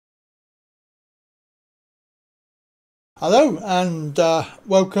Hello and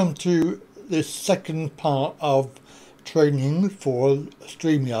welcome to this second part of training for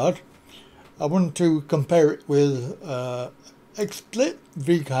Streamyard. I want to compare it with Xsplit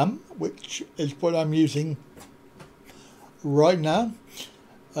VCam, which is what I'm using right now.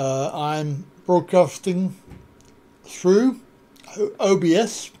 I'm broadcasting through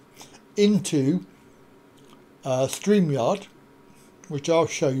OBS into Streamyard, which I'll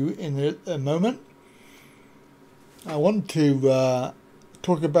show you in a moment. I want to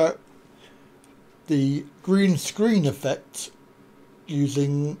talk about the green screen effect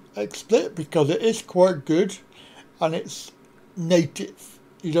using Xsplit because it is quite good and it's native.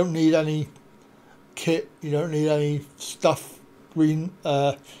 You don't need any kit, you don't need any stuff green.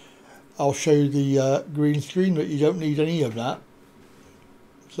 I'll show you the green screen, but you don't need any of that.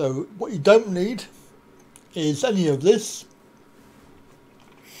 So what you don't need is any of this.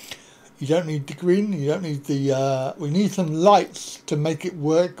 You don't need the green, you don't need the, we need some lights to make it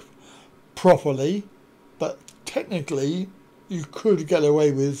work properly, but technically you could get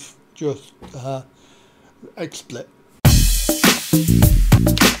away with just Xsplit.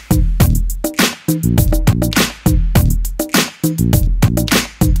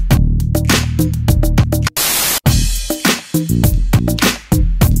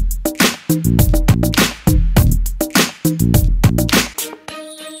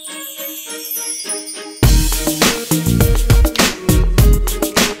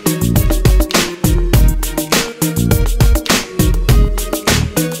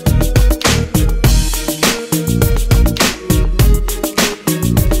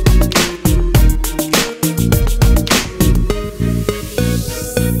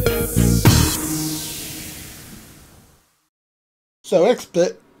 So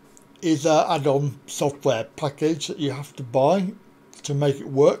Xsplit is an add-on software package that you have to buy to make it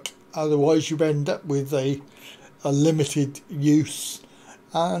work. Otherwise you end up with a limited use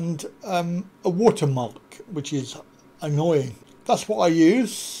and a watermark, which is annoying. That's what I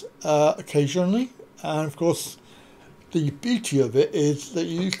use occasionally, and of course the beauty of it is that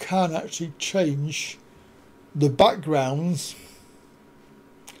you can actually change the backgrounds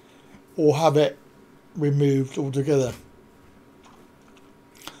or have it removed altogether.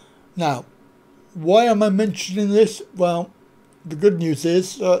 Now, why am I mentioning this? Well, the good news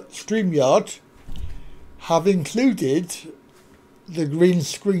is that Streamyard have included the green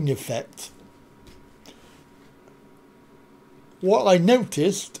screen effect. What I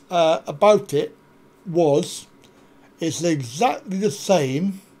noticed about it was it's exactly the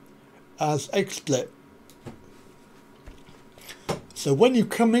same as Xsplit. So when you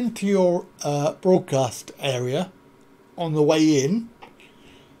come into your broadcast area on the way in,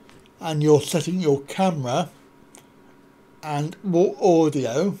 and you're setting your camera and more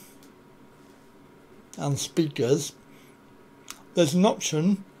audio and speakers, there's an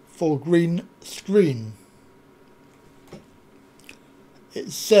option for green screen.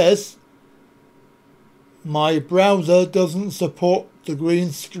 It says my browser doesn't support the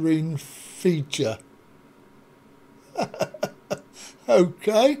green screen feature.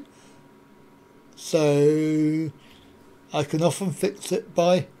 Okay, so I can often fix it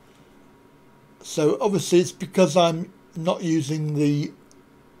by, so obviously it's because I'm not using the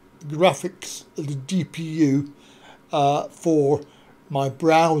graphics, the GPU for my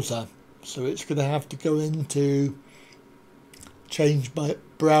browser. So it's going to have to go into change my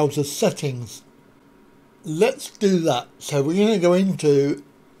browser settings. Let's do that. So we're going to go into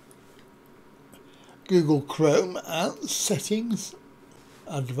Google Chrome and settings,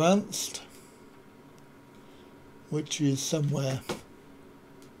 advanced, which is somewhere.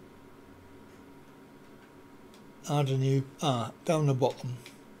 Add a new, down the bottom,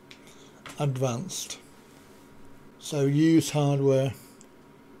 advanced. So use hardware,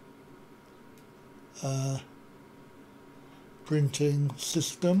 printing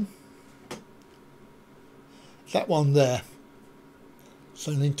system, that one there.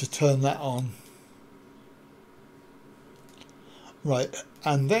 So I need to turn that on. Right,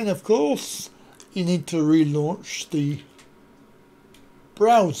 and then of course you need to relaunch the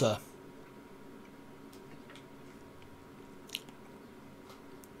browser.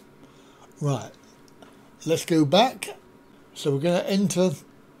 Right, let's go back. So we're going to enter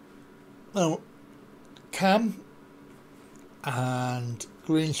cam and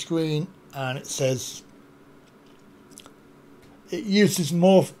green screen, and it says it uses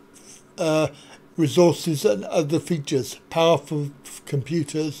more resources and other features. Powerful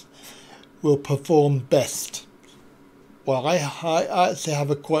computers will perform best. Well, I actually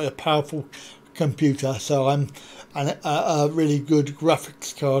have quite a powerful computer, so I'm a really good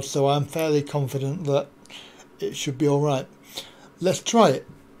graphics card, so I'm fairly confident that it should be alright. Let's try it.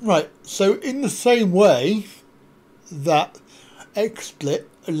 Right, so in the same way that Xsplit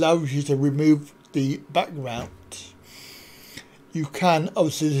allows you to remove the background, you can,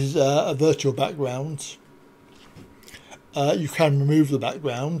 obviously this is a virtual background, you can remove the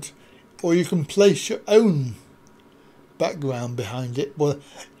background, or you can place your own background behind it. Well,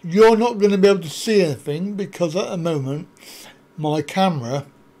 you're not going to be able to see anything because at the moment my camera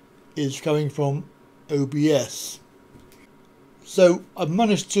is coming from OBS. So I've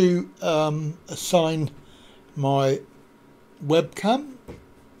managed to assign my webcam.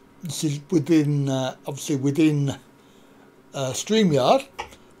 This is within, obviously within Streamyard.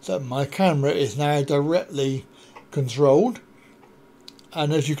 So my camera is now directly controlled.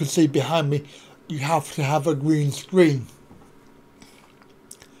 And as you can see behind me, you have to have a green screen.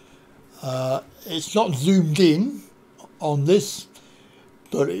 It's not zoomed in on this,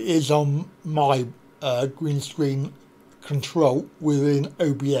 but it is on my green screen control within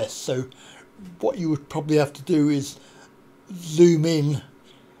OBS. So what you would probably have to do is zoom in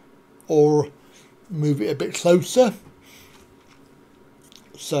or move it a bit closer.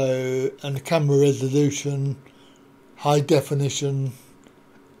 So, and the camera resolution, high definition,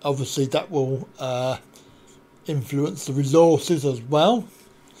 obviously that will influence the resources as well.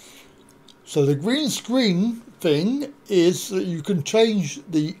 So the green screen thing is that you can change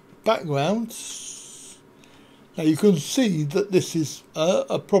the background. Now you can see that this is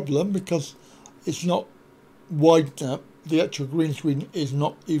a problem because it's not wide enough. The actual green screen is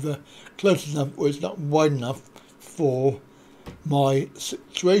not either close enough or it's not wide enough for my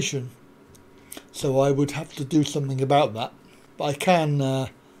situation. So I would have to do something about that. But I can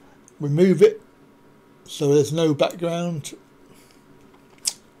remove it so there's no background.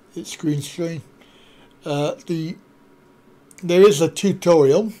 It's green screen. There is a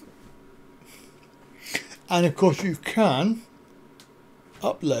tutorial. And of course you can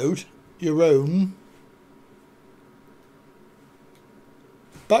upload your own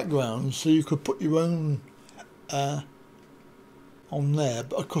background, so you could put your own on there,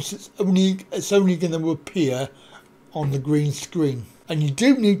 but of course it's only going to appear on the green screen. And you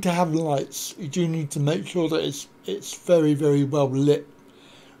do need to have lights. You do need to make sure that it's very, very well lit,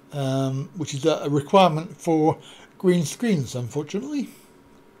 which is a requirement for green screens, unfortunately.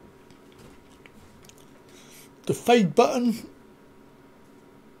 The fade button,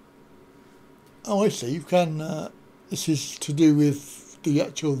 oh I see, you can, this is to do with the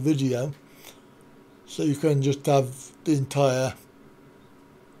actual video, so you can just have the entire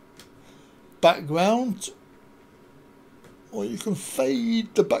background, or you can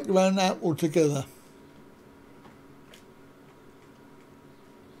fade the background out altogether.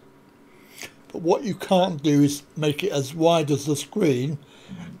 But what you can't do is make it as wide as the screen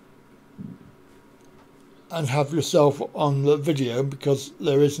and have yourself on the video, because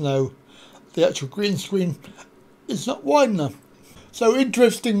there is no, the actual green screen is not wide enough. So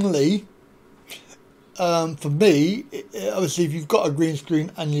interestingly, for me, obviously if you've got a green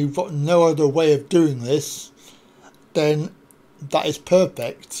screen and you've got no other way of doing this, then that is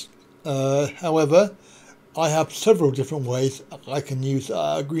perfect. However, I have several different ways I can use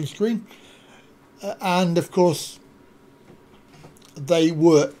a green screen, and of course they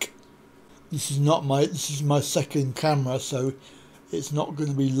work. This is my second camera, so it's not going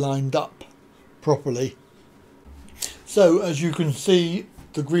to be lined up properly. So as you can see,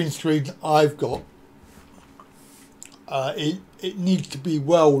 the green screen I've got, it needs to be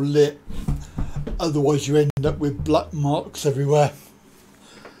well lit, otherwise you end up with black marks everywhere.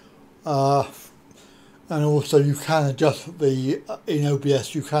 And also you can adjust in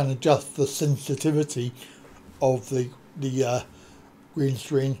OBS you can adjust the sensitivity of the green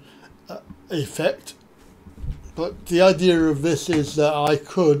screen effect. But the idea of this is that I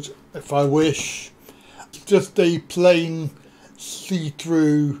could, if I wish, just a plain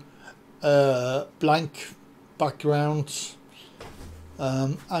see-through blank background,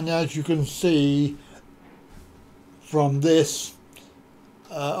 and as you can see from this,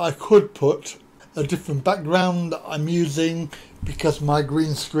 I could put a different background that I'm using because my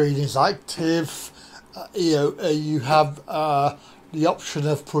green screen is active. You have the option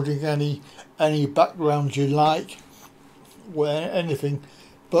of putting any background you like, anything,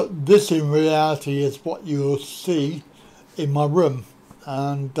 but this in reality is what you'll see in my room.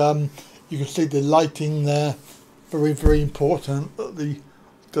 And you can see the lighting there, very, very important that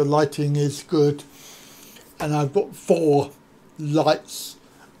the lighting is good. And I've got 4 lights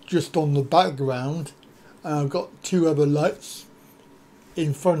just on the background, and I've got 2 other lights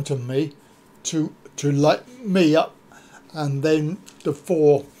in front of me to light me up, and then the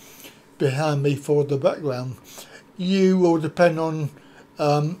 4 behind me for the background. You will depend on,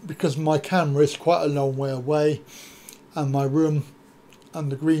 because my camera is quite a long way away and my room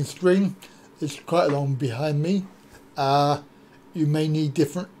and the green screen is quite long behind me, you may need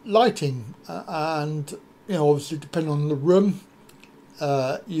different lighting, and you know, obviously depending on the room,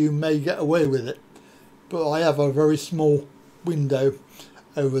 you may get away with it, but I have a very small window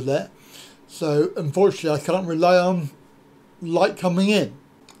over there, so unfortunately I can't rely on light coming in.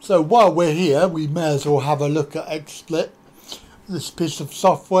 So while we're here, we may as well have a look at Xsplit, this piece of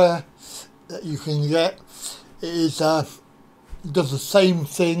software that you can get. It is does the same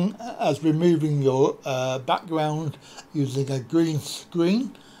thing as removing your background using a green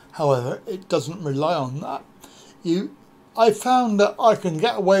screen. However, it doesn't rely on that. I found that I can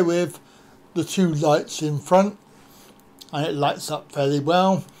get away with the two lights in front and it lights up fairly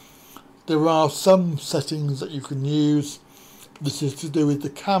well. There are some settings that you can use. This is to do with the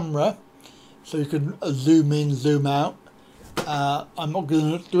camera, so you can zoom in, zoom out. I'm not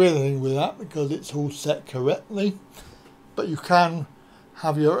going to do anything with that because it's all set correctly, but you can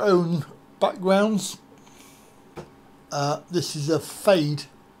have your own backgrounds. This is a fade,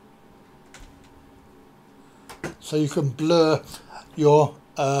 so you can blur your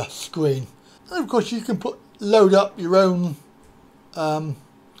screen, and of course you can load up your own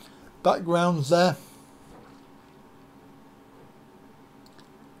backgrounds there,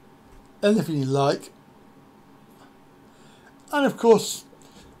 anything you like. And of course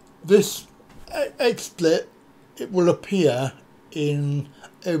this Xsplit, it will appear in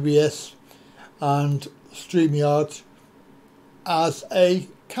OBS and Streamyard as a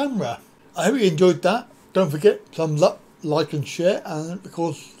camera. I hope you enjoyed that. Don't forget, thumbs up, like and share, and of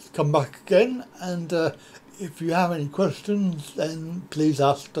course come back again, and if you have any questions then please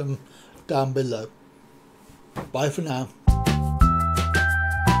ask them down below. Bye for now.